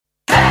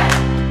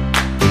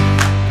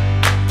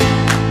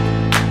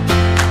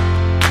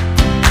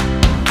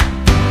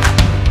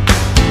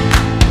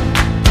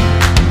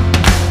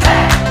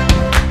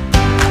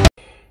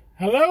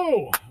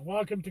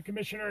Welcome to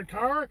Commissioner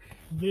Carr.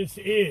 This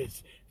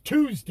is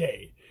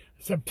Tuesday,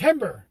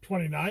 September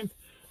 29th.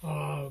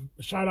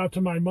 Shout out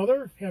to my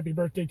mother. Happy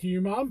birthday to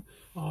you, Mom.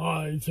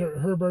 It's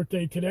her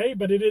birthday today,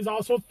 but it is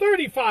also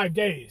 35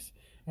 days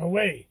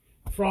away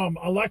from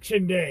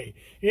Election Day.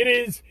 It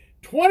is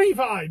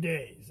 25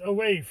 days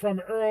away from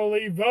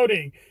early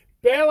voting.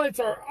 Ballots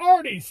are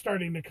already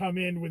starting to come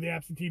in with the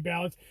absentee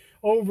ballots.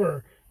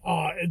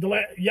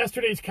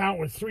 Yesterday's count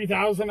was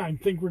 3,000. I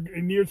think we're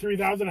near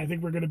 3,000. I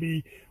think we're going to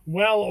be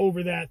well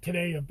over that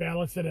today of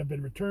ballots that have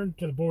been returned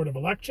to the Board of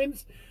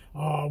Elections.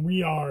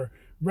 We are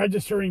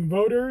registering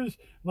voters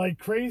like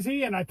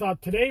crazy, and I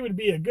thought today would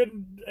be a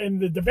good,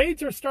 and the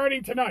debates are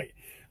starting tonight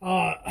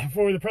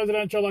for the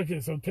presidential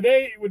election. So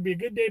today would be a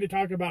good day to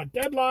talk about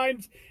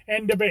deadlines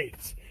and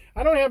debates.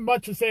 I don't have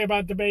much to say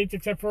about debates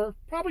except for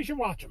probably should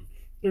watch them.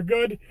 They're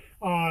good.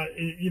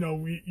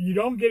 You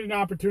don't get an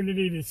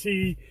opportunity to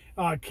see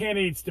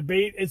candidates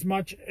debate as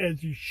much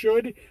as you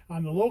should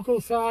on the local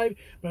side,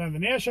 but on the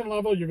national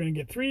level, you're going to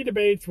get 3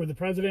 debates with the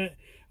president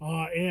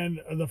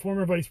and the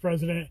former vice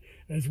president,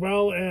 as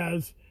well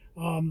as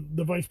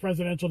the vice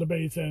presidential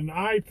debates. And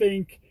I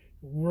think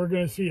we're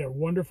going to see a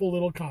wonderful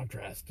little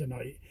contrast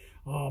tonight.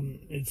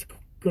 It's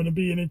going to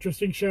be an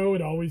interesting show.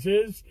 It always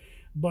is.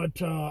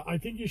 But I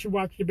think you should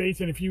watch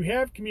debates. And if you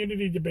have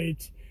community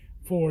debates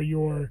for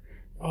your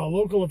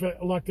local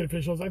elected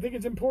officials, I think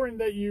it's important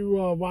that you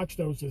watch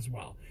those as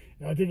well.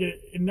 I think it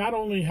not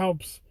only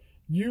helps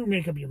you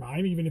make up your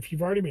mind, even if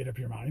you've already made up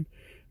your mind,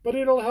 but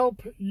it'll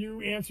help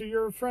you answer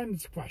your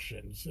friends'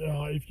 questions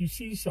if you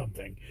see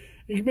something.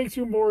 It makes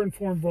you a more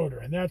informed voter,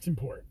 and that's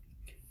important.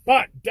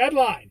 But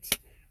deadlines.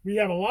 We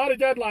have a lot of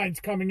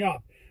deadlines coming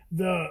up.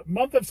 The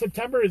month of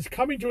September is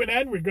coming to an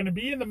end. We're going to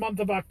be in the month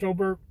of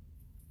October.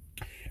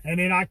 And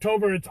in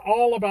October, it's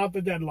all about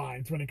the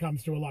deadlines when it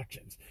comes to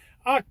elections.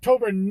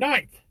 October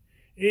 9th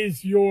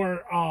is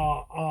your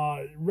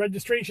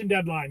registration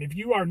deadline if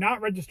you are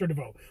not registered to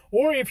vote,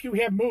 or if you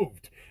have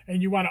moved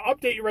and you want to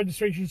update your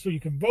registration so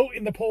you can vote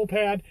in the poll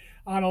pad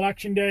on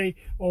Election Day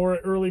or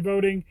early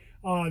voting,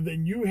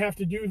 then you have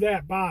to do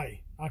that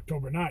by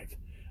October 9th.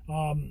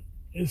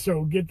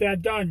 So get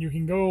that done. You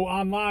can go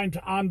online to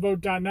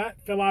onvote.net,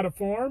 fill out a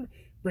form,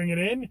 bring it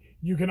in.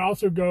 You can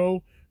also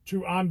go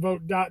to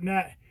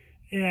onvote.net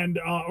and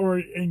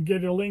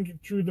get a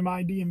link through the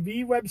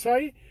MyDMV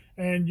website,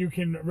 and you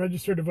can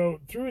register to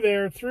vote through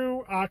there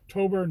through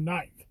October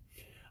 9th.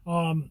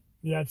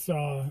 That's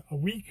a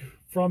week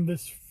from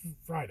this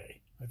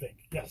Friday, I think.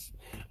 Yes.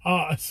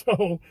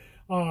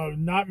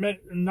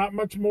 Not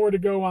much more to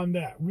go on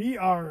that. We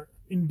are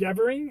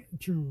endeavoring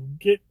to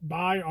get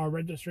by our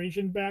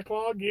registration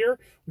backlog here.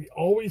 We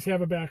always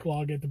have a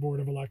backlog at the Board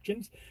of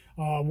Elections.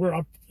 I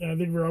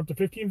think we're up to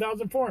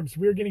 15,000 forms.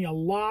 We're getting a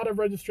lot of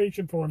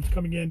registration forms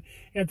coming in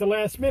at the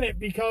last minute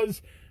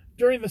because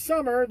during the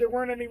summer there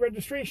weren't any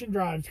registration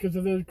drives because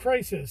of the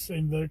crisis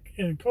and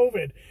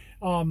COVID.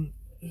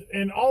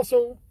 And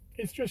also,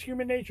 it's just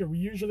human nature. We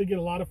usually get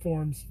a lot of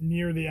forms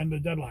near the end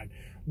of the deadline.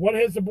 What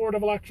has the Board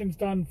of Elections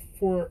done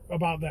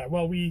about that?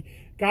 Well, we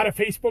got a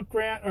Facebook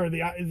grant, or the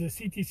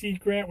CTC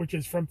grant, which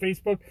is from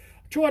Facebook,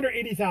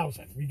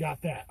 280,000. We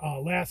got that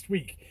last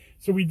week.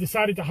 So we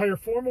decided to hire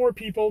 4 more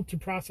people to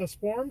process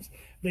forms.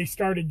 They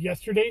started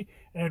yesterday,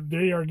 and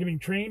they are getting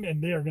trained,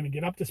 and they are going to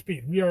get up to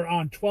speed. We are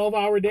on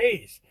 12-hour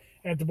days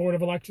at the Board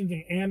of Elections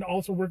and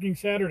also working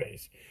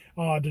Saturdays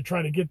to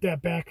try to get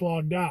that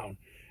backlog down.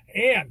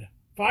 And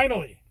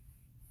finally,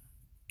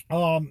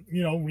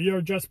 we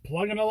are just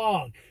plugging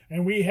along,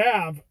 and we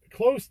have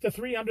close to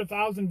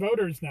 300,000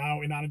 voters now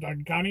in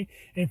Onondaga County.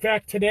 In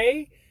fact,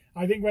 today,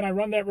 I think when I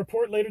run that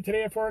report later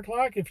today at 4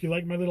 o'clock, if you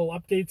like my little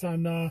updates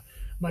on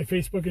my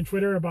Facebook and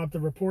Twitter about the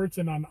reports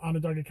and on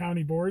Onondaga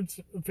County Board's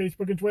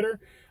Facebook and Twitter,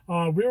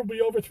 we'll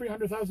be over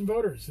 300,000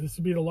 voters. This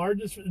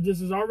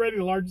is already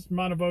the largest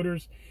amount of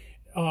voters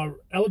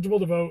eligible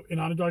to vote in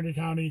Onondaga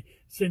County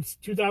since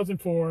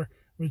 2004,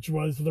 which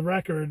was the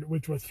record,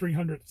 which was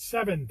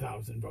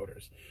 307,000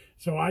 voters.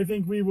 So I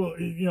think we will,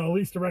 at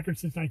least the record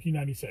since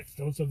 1996.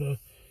 Those are the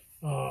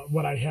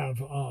what I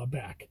have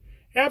back.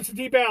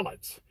 Absentee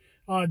ballots.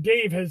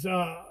 Dave has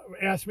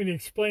asked me to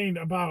explain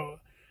about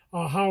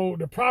how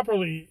to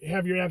properly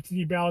have your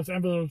absentee ballots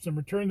envelopes and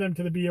return them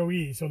to the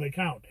BOE so they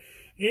count.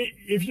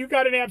 If you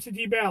got an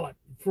absentee ballot,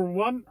 for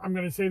one, I'm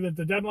going to say that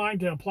the deadline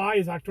to apply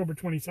is October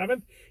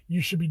 27th.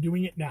 You should be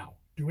doing it now.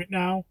 Do it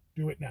now.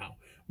 Do it now.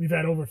 We've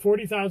had over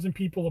 40,000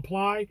 people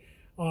apply.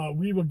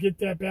 We will get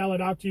that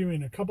ballot out to you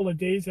in a couple of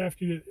days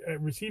after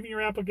receiving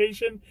your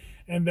application,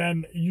 and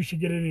then you should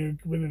get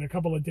it within a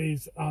couple of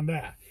days on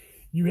that.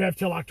 You have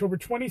till October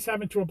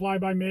 27th to apply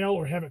by mail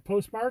or have it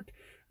postmarked.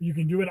 You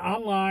can do it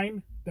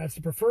online. That's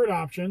the preferred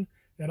option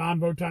at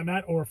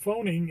onvote.net, or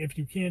phoning if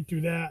you can't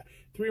do that,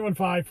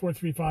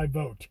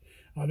 315-435-VOTE.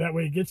 That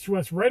way it gets to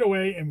us right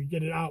away and we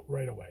get it out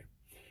right away.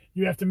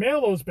 You have to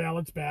mail those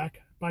ballots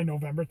back by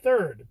November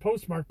 3rd,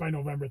 postmarked by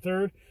November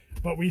 3rd.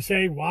 But we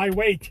say, why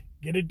wait?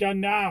 Get it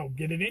done now.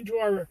 Get it into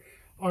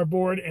our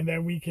board, and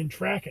then we can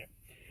track it.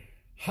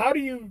 How do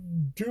you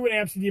do an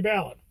absentee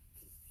ballot?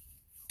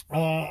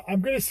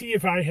 I'm going to see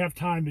if I have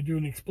time to do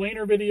an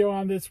explainer video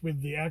on this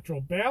with the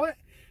actual ballot.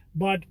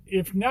 But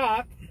if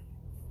not,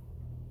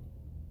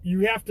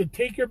 you have to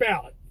take your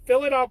ballot,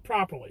 fill it out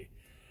properly,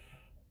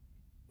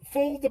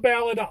 fold the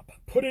ballot up,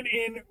 put it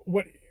in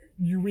what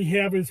we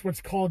have is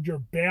what's called your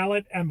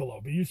ballot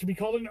envelope. It used to be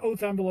called an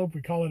oath envelope.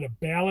 We call it a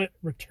ballot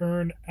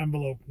return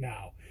envelope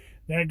now.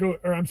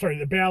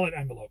 The ballot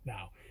envelope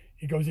now.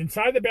 It goes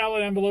inside the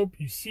ballot envelope,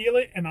 you seal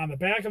it, and on the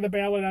back of the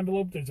ballot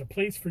envelope, there's a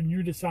place for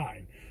you to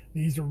sign.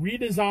 These are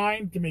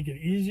redesigned to make it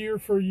easier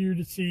for you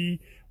to see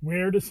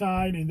where to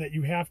sign and that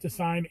you have to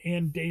sign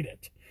and date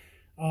it.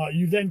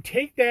 You then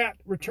take that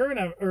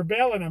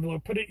ballot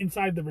envelope, put it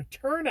inside the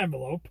return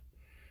envelope,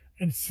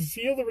 and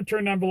seal the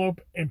return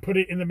envelope and put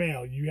it in the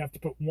mail. You have to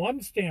put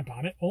one stamp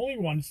on it, only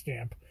one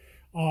stamp,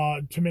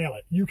 to mail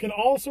it. You can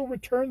also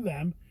return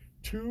them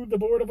to the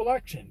Board of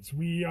Elections.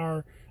 We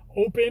are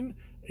open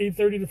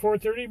 8:30 to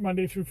 4:30,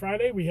 Monday through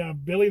Friday. We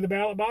have Billy the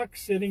Ballot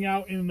Box sitting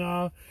out in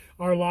our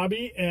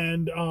lobby,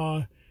 and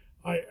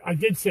I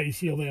did say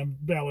seal the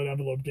ballot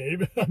envelope,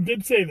 Dave. I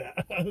did say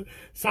that.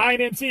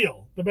 Sign and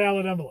seal the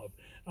ballot envelope.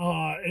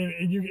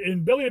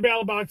 And Billy the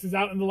Ballot Box is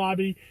out in the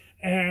lobby,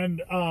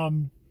 and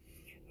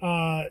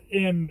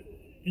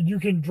you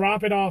can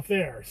drop it off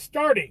there.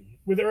 Starting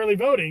with early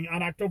voting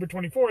on October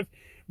 24th,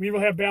 we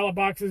will have ballot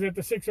boxes at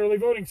the 6 early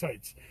voting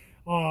sites.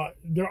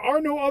 There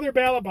are no other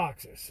ballot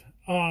boxes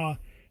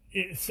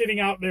sitting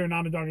out there in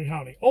Onondaga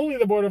County. Only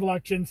the Board of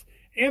Elections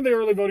and the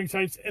early voting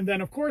sites. And then,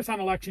 of course,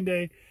 on Election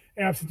Day,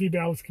 absentee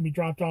ballots can be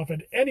dropped off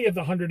at any of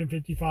the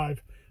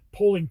 155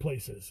 polling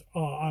places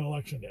on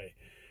Election Day.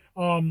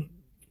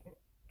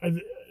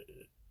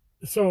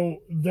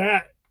 So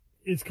that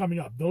is coming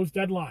up. Those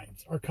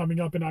deadlines are coming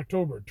up in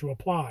October to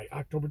apply,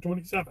 October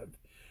 27th.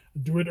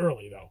 Do it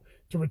early, though.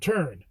 To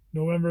return,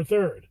 November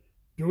 3rd.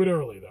 Do it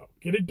early, though.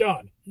 Get it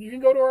done. You can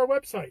go to our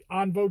website,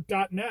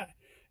 onvote.net,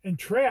 and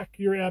track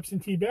your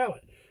absentee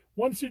ballot.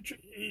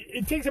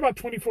 It takes about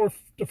 24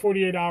 to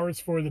 48 hours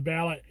for the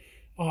ballot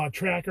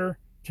tracker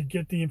to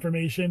get the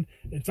information.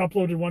 It's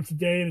uploaded once a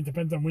day, and it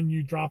depends on when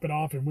you drop it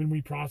off and when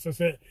we process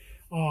it.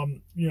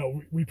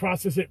 We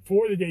process it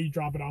for the day you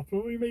drop it off,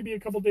 but we may be a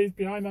couple days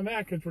behind on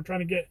that because we're trying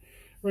to get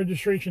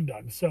registration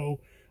done. So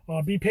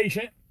be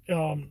patient.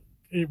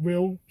 It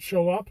will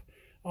show up,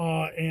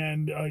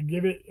 and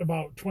give it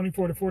about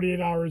 24 to 48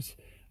 hours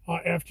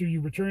after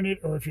you return it,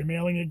 or if you're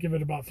mailing it, give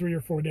it about 3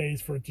 or 4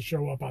 days for it to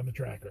show up on the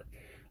tracker.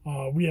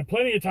 We have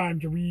plenty of time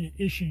to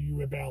reissue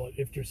you a ballot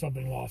if there's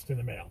something lost in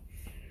the mail.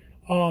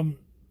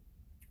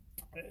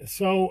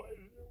 So,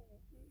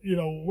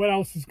 what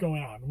else is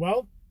going on?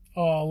 Well,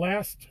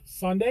 last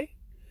Sunday,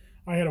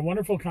 I had a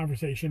wonderful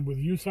conversation with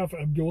Yusuf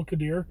Abdul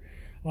Qadir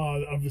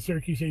of the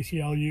Syracuse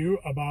ACLU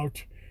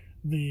about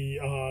the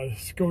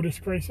SCOTUS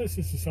crisis.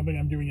 This is something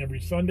I'm doing every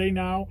Sunday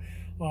now.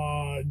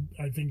 I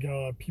think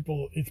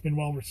it's been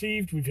well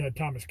received. We've had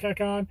Thomas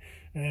Keck on,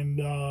 and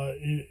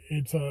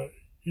there's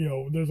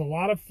a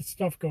lot of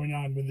stuff going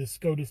on with this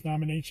SCOTUS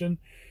nomination,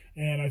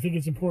 and I think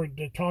it's important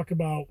to talk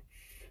about.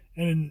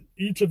 And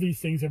each of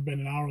these things have been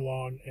an hour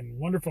long and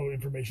wonderful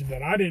information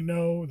that I didn't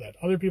know, that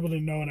other people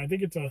didn't know, and I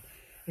think it's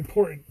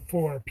important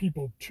for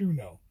people to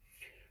know.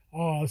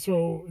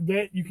 So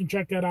that you can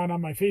check that out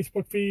on my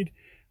Facebook feed.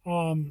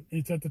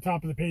 It's at the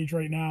top of the page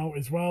right now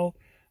as well,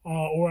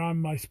 or on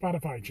my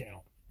Spotify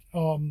channel.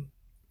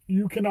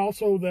 You can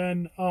also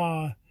then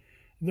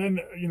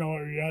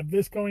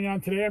this going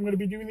on today. I'm going to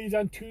be doing these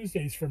on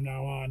Tuesdays from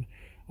now on,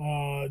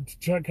 to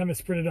try to kind of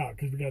spread it out,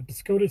 because we got the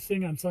SCOTUS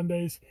thing on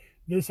Sundays,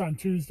 this on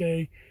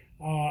Tuesday,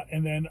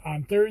 and then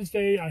on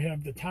Thursday I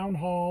have the town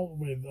hall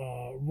with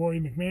Rory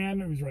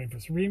McMahon, who's running for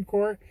Supreme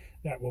Court,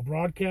 that will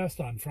broadcast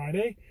on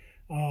Friday.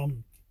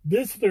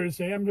 This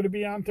Thursday I'm going to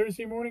be on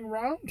Thursday Morning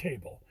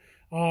Roundtable,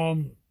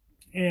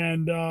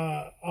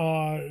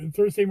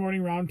 Thursday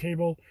Morning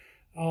Roundtable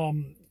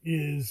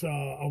is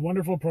a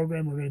wonderful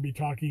program. We're going to be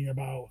talking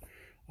about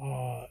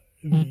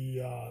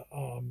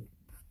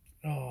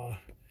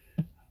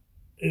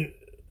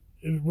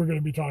we're going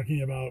to be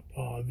talking about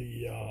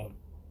the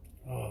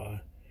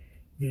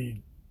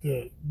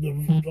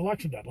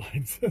election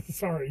deadlines.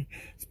 Sorry,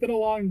 it's been a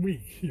long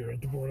week here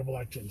at the Board of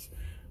Elections,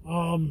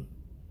 and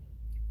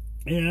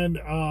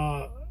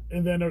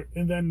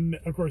then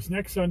of course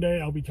next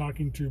Sunday I'll be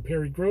talking to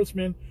Perry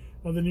Grossman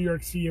of the New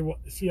York CLU,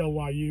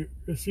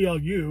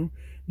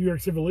 New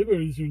York Civil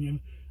Liberties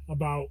Union,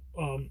 about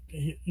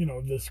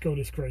the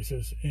SCOTUS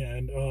crisis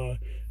and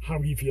how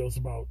he feels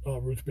about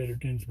Ruth Bader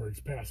Ginsburg's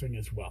passing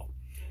as well.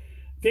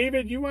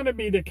 David, you wanted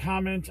me to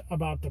comment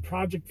about the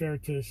Project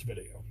Veritas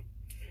video.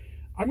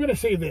 I'm going to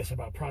say this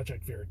about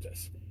Project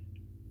Veritas.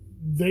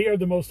 They are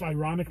the most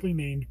ironically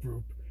named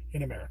group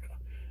in America.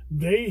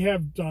 They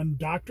have done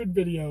doctored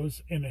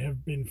videos and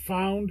have been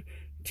found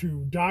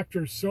to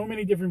doctor so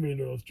many different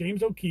videos.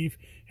 James O'Keefe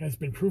has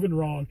been proven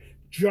wrong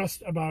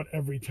just about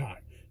every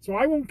time. So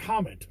I won't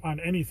comment on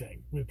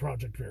anything with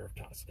Project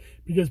Veritas,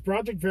 because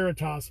Project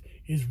Veritas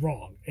is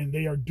wrong and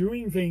they are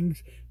doing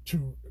things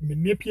to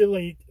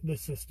manipulate the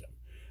system.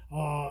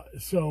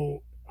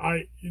 So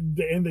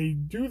and they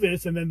do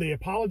this, and then they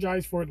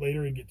apologize for it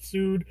later and get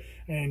sued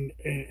and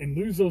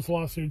lose those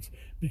lawsuits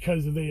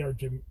because they are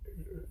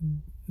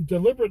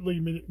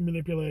deliberately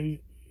manipulating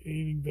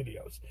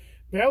videos.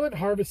 Ballot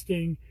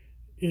harvesting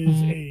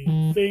is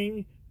a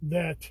thing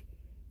that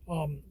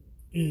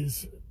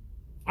is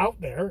out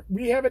there.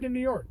 We have it in New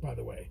York, by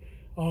the way.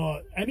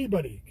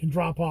 Anybody can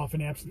drop off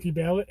an absentee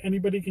ballot.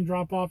 Anybody can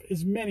drop off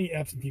as many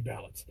absentee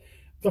ballots.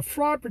 The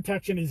fraud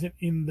protection isn't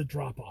in the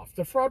drop-off.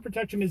 The fraud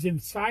protection is in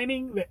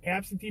signing the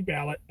absentee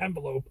ballot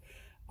envelope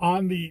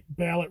on the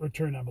ballot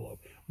return envelope.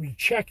 We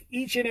check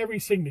each and every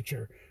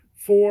signature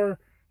for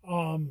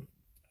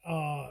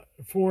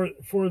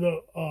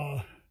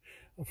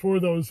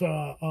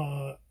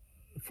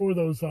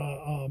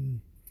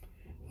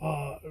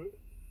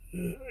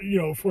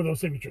those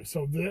signatures.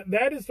 So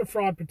that is the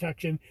fraud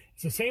protection.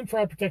 It's the same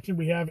fraud protection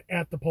we have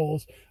at the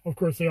polls. Of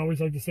course, they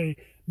always like to say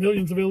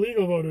millions of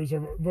illegal voters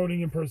are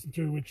voting in person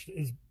too, which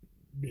is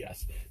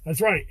BS.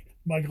 That's right,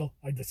 Michael.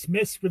 I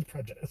dismiss with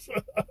prejudice.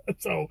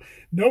 So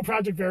no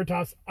Project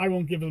Veritas. I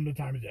won't give them the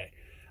time of day.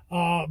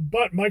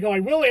 But Michael,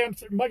 I will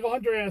answer. Michael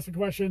Hunter asked a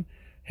question.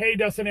 Hey,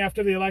 Dustin,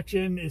 after the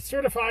election is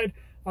certified,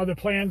 are the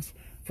plans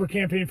for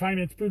campaign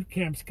finance boot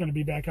camps going to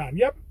be back on?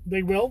 Yep,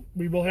 they will.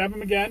 We will have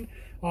them again.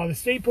 The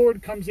state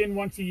board comes in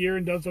once a year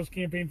and does those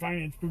campaign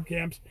finance boot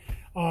camps.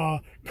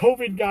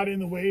 COVID got in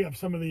the way of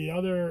some of the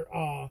other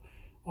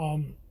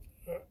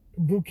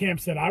boot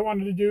camps that I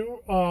wanted to do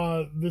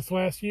this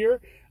last year.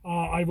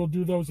 I will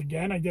do those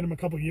again. I did them a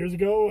couple years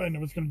ago, and I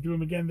was going to do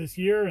them again this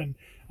year. And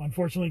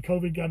unfortunately,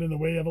 COVID got in the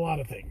way of a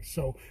lot of things.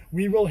 So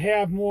we will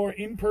have more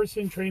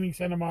in-person training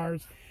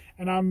seminars,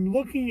 and I'm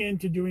looking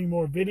into doing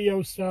more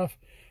video stuff.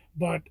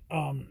 But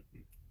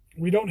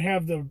we don't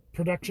have the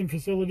production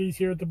facilities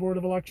here at the Board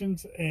of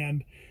Elections,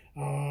 and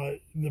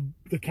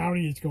the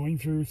county is going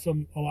through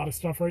a lot of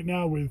stuff right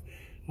now with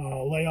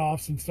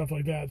layoffs and stuff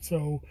like that.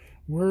 So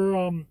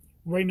we're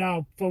right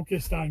now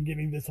focused on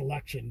getting this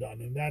election done,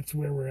 and that's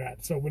where we're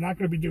at. So we're not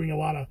going to be doing a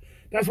lot of.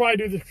 That's why I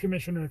do the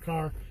Commissioner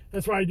Carr.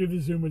 That's why I do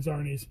the Zoom with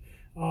Zarnies.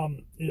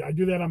 I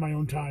do that on my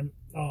own time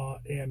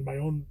and my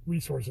own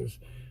resources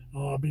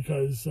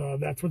because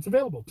that's what's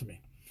available to me.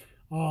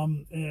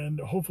 And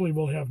hopefully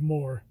we'll have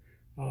more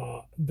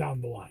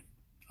down the line.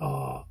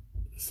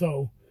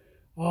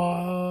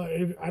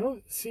 If I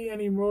don't see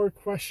any more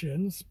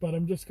questions, but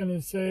I'm just going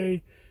to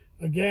say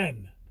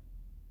again,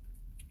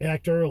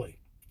 act early.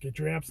 Get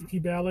your absentee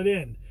ballot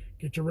in.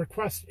 Get your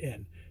request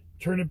in.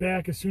 Turn it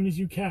back as soon as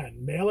you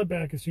can. Mail it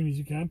back as soon as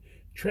you can.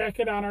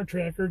 Track it on our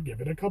tracker. Give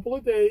it a couple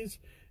of days.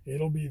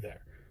 It'll be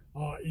there.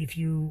 If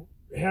you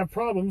have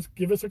problems,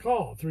 give us a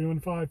call.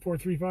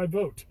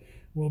 315-435-VOTE.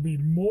 We'll be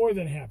more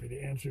than happy to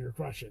answer your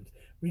questions.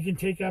 We can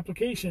take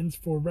applications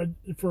for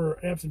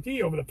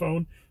absentee over the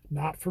phone,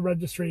 not for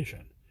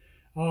registration.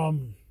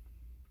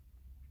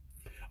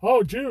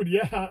 Oh, Jude,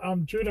 yeah,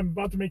 Jude, I'm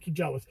about to make you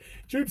jealous.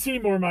 Jude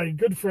Seymour, my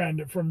good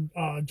friend from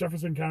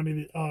Jefferson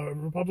County, the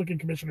Republican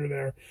commissioner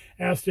there,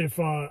 asked if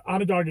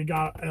Onondaga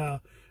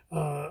got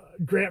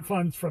grant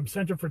funds from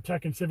Center for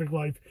Tech and Civic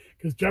Life,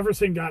 because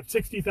Jefferson got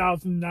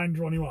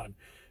 $60,921.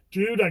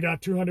 Jude, I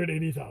got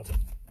 $280,000.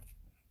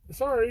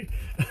 Sorry,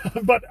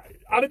 but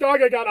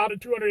Onondaga got out of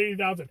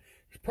 $280,000.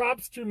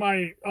 Props to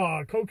my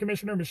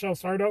co-commissioner, Michelle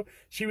Sardo.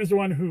 She was the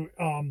one who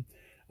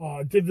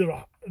did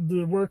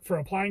the work for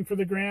applying for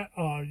the grant.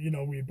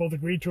 We both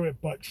agreed to it,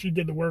 but she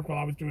did the work while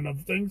I was doing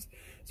other things.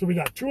 So we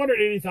got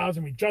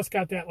 $280,000. We just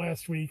got that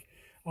last week,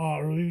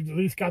 or at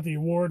least got the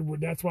award.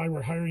 That's why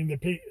we're hiring the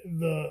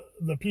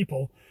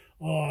people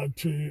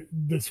to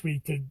this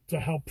week to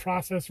help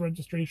process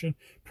registration,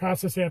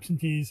 process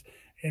absentees,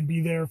 and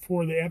be there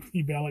for the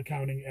absentee ballot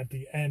counting at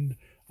the end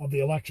of the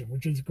election,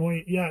 which is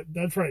going, yeah,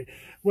 that's right.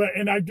 Well,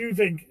 and I do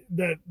think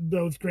that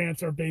those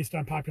grants are based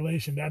on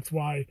population. That's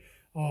why,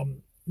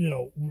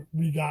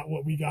 we got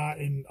what we got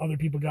and other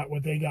people got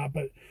what they got.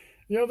 But,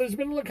 there's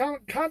been a little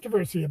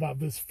controversy about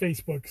this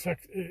Facebook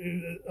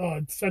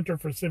Center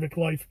for Civic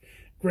Life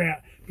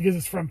grant because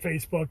it's from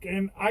Facebook.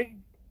 And I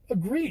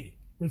agree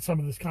with some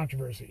of this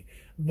controversy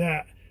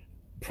that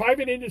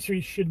private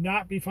industry should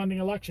not be funding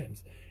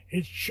elections.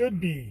 It should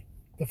be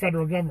the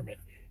federal government.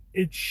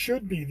 It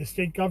should be the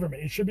state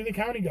government. It should be the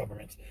county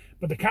governments.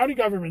 But the county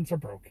governments are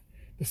broke.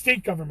 The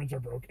state governments are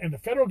broke. And the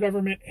federal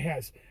government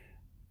has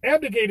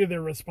abdicated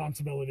their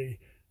responsibility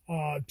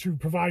to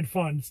provide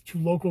funds to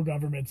local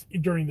governments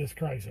during this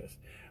crisis.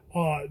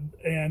 I've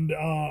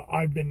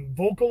been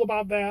vocal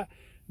about that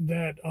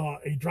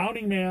a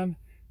drowning man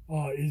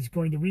is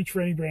going to reach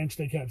for any branch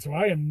they can. So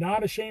I am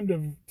not ashamed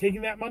of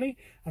taking that money.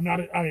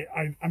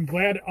 I'm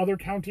glad other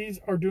counties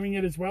are doing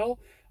it as well.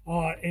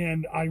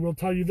 And I will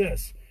tell you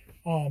this,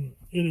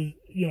 it is,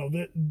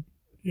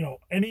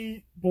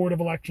 any board of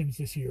elections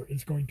this year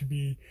is going to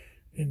be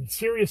in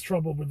serious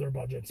trouble with their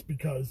budgets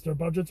because their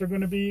budgets are going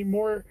to be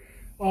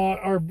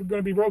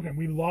broken.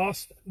 We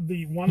lost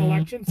the one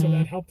election, so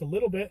that helped a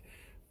little bit.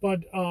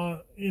 But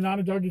in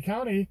Onondaga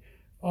County,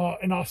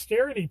 an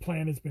austerity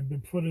plan has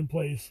been put in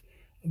place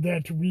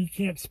that we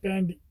can't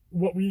spend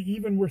what we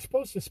even were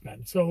supposed to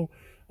spend. So,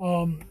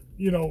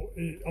 you know,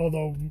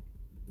 although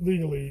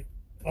legally,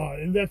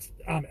 and that's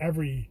on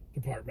every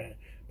department,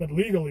 but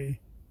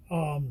legally,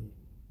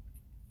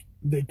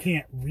 they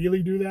can't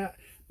really do that.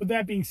 But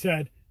that being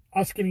said,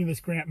 us getting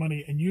this grant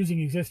money and using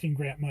existing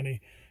grant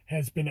money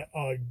has been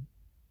a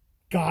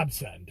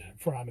godsend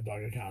for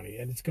Onondaga County,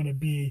 and it's going to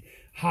be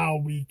how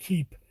we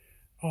keep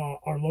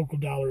our local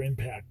dollar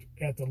impact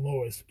at the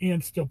lowest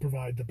and still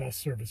provide the best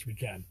service we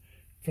can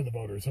for the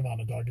voters of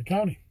Onondaga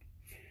County.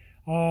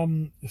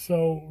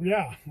 So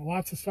yeah,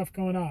 lots of stuff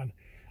going on.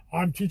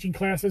 I'm teaching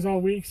classes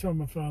all week, so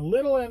I'm a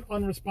little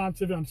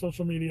unresponsive on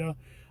social media.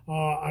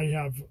 I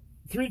have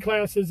 3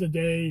 classes a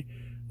day,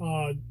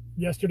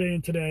 yesterday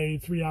and today,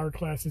 3-hour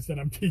classes that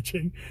I'm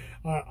teaching.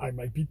 I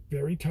might be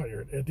very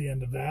tired at the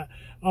end of that.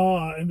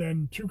 And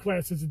then 2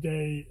 classes a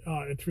day,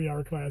 at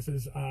 3-hour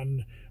classes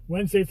on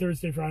Wednesday,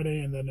 Thursday, Friday,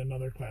 and then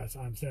another class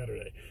on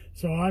Saturday.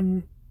 So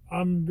I'm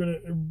gonna,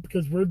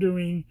 because we're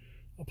doing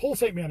a poll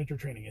site manager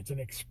training. It's an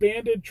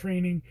expanded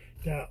training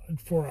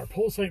for our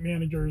poll site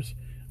managers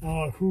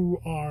who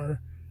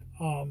are,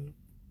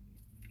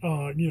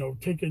 you know,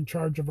 taking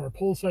charge of our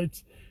poll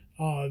sites.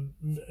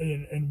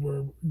 And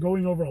we're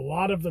going over a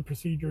lot of the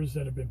procedures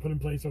that have been put in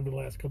place over the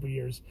last couple of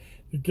years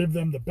to give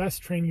them the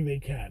best training they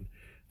can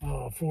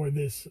for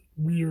this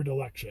weird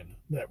election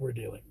that we're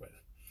dealing with.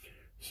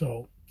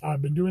 So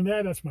I've been doing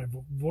that. That's my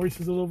voice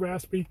is a little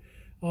raspy.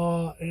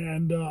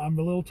 And I'm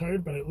a little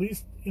tired, but at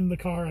least in the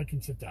car I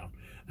can sit down.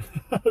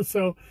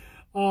 So,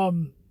 all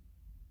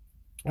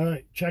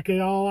right, check it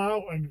all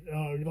out.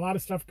 A lot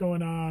of stuff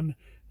going on.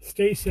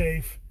 Stay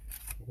safe.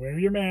 Wear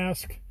your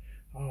mask.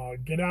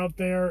 Get out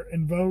there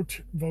and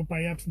vote. Vote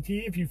by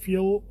absentee if you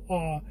feel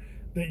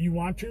that you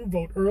want to.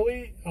 Vote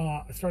early,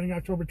 starting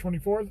October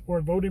 24th,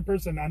 or vote in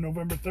person on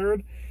November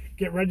 3rd.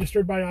 Get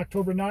registered by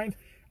October 9th.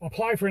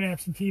 Apply for an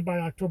absentee by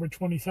October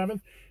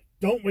 27th.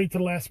 Don't wait to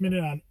the last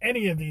minute on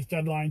any of these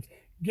deadlines.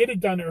 Get it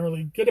done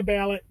early. Get a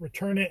ballot.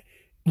 Return it.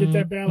 Get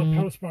that ballot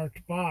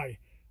postmarked by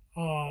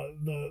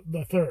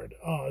the 3rd.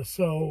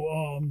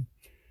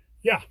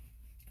 Yeah,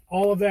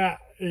 all of that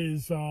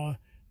is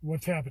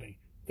what's happening.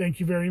 Thank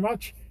you very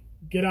much.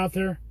 Get out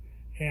there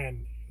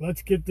and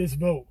let's get this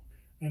vote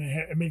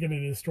and make it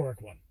an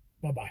historic one.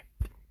 Bye-bye.